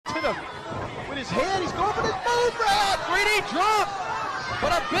with his hand. He's going for this move route. 3D drop.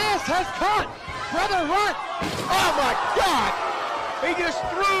 But Abyss has caught Brother Runt. Oh my God. He just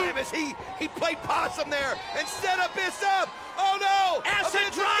threw him as he played possum there and set Abyss up. Oh no!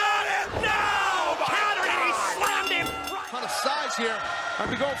 Acid drop. No! Counter and he slammed him. Ton of size here. Are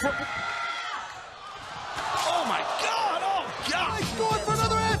we going for? Oh my God! Oh God! He's going for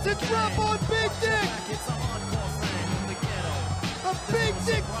another acid drop on Big Dick. A Big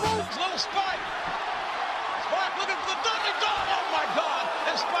Dick throws. Little Spike. Spike looking for the Dudley Dog. Oh my God!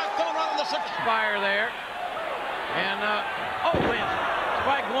 And Spike going around the Fire there. And win.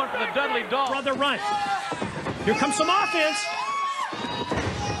 Spike going for the Dudley Dog. Brother Runt. Here comes some offense.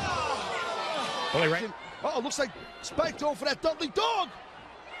 Boy, right. Oh, looks like Spike going for that Dudley Dog.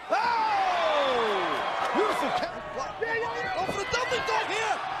 Oh! Beautiful counter. Go for the Dudley Dog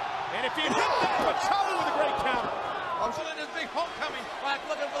here. And if you hit that, Machado with a great counter. Also in his big homecoming. Spike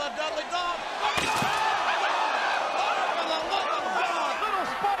looking for the Dudley Dog. Little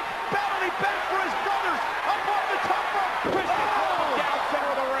Spike battling back for his brothers up on the top rope. Down center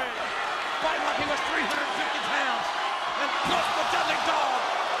of the ring. Spike like he was 350 pounds. And plus the Dudley Dog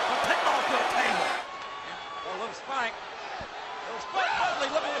will take off to the table. Little Spike. Little Spike Dudley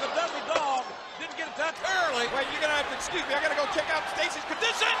looking for the Dudley Dog. Didn't get it done early. Wait, you're going to have to excuse me. I got to go check out Stacy's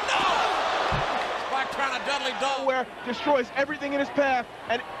condition. No! Spike trying to Dudley Dog. Where destroys everything in his path.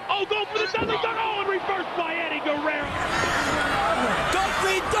 And Go for the Dudley Dog. And reversed by Eddie Guerrero.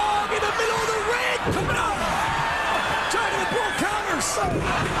 Dudley Dog in the middle of the ring. Coming up. Trying to pull counters.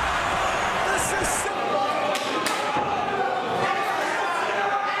 This is so.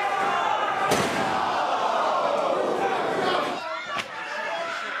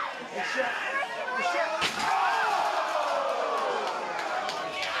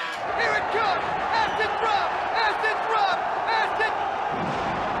 Here it comes! Acid drop! Acid drop! Acid!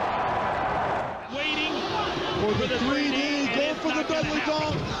 Waiting for the 3D. Go for the Dudley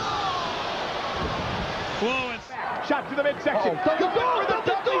Dog. Flowing. shot to the midsection. The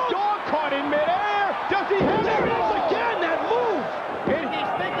Dudley Dog caught in midair. Does he have There it is again, that move. And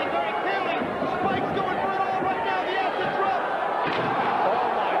he's thinking very clearly. Spike's going for it all right now. The acid drop.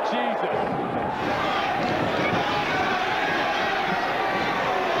 Oh my Jesus.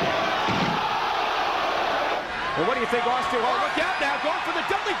 Well, what do you think, Austin? Oh, look out now. Going for the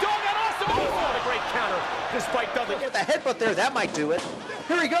Dudley Dog on Austin. Oh, what a great counter. This Spike Dudley. With the headbutt there, that might do it.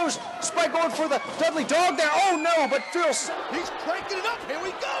 Here he goes. Spike going for the Dudley Dog there. Oh no, but feels. He's cranking it up. Here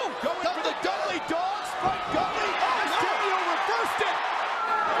we go. Going for the Dudley Dog. Spike Dudley. Oh, Mysterio reversed it.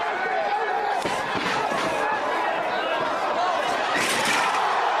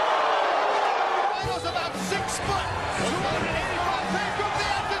 Rhino's about 6 foot. 285 pounds from the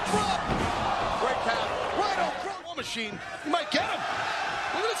acid drop. Great count. Rhino throw machine. You might get him.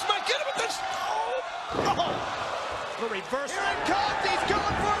 Look at this. Might get him with this. Oh. The reverse. Here it comes. He's going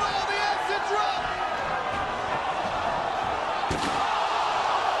for it all. The acid drop.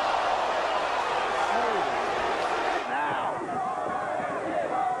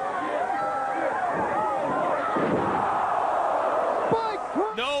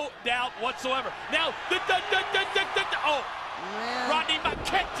 No doubt whatsoever. Now, oh, Rodney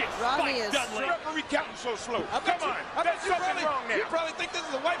catches Rodney Spike is Dudley. Referee counting so slow. Come on. There's something wrong there. You probably think this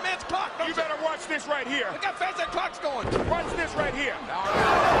is a white man's clock, don't you? Better watch this right here. Look how fast that clock's going. Watch this right here.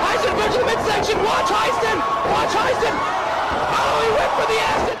 Heiston goes to the midsection. Watch Heiston. Watch Heiston. Oh, he went for the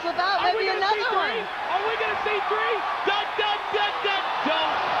acid. Without maybe another one. Are we going to see three? Don't think about it.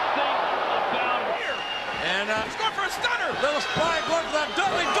 And He's going for a stunner. Little Spike going for that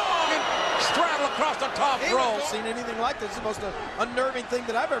Dudley Dog and straddle across the top row. Seen anything like this. It's the most unnerving thing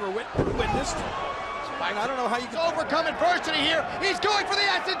that I've ever witnessed. And I don't know how you can overcome adversity here. He's going for the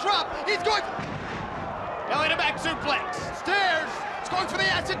acid drop. He's going. Belly to back suplex. Stairs. He's going for the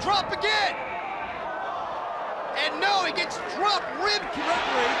acid drop again. And no, he gets dropped. Rib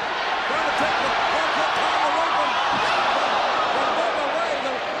referee. Trying to take the time away from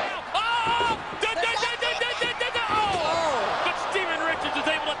But Steven Richards is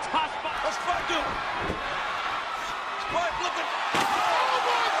able to toss Spike. Let's fight him. Spike looking. Oh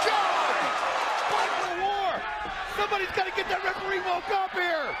my God! Spike for war. Somebody's got to get that referee woke up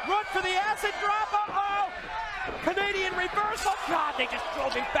here. Run for the acid drop. Uh-oh. Canadian reversal. God, they just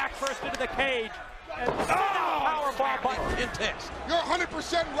drove him back first into the cage. And power bomb by Intense. You're 100%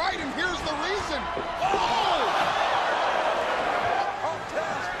 right, and here's the reason.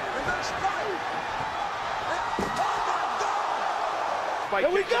 Here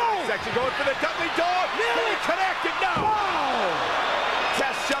we go. Section going for the Dudley Dog. Nearly connected. No.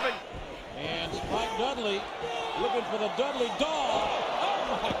 Test shoving. And Spike Dudley looking for the Dudley Dog.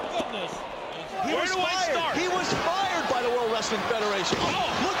 Oh my God. He was fired. He was fired by the World Wrestling Federation.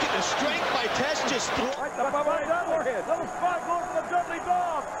 Oh, look at the strength by Test just threw. Right up by that forehead. Little Spike going for the Dudley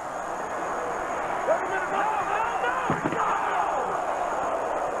Dog. Wait a minute. No.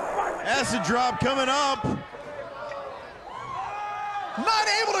 Acid drop coming up. Not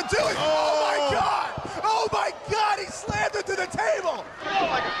able to do it. Oh my God. Oh my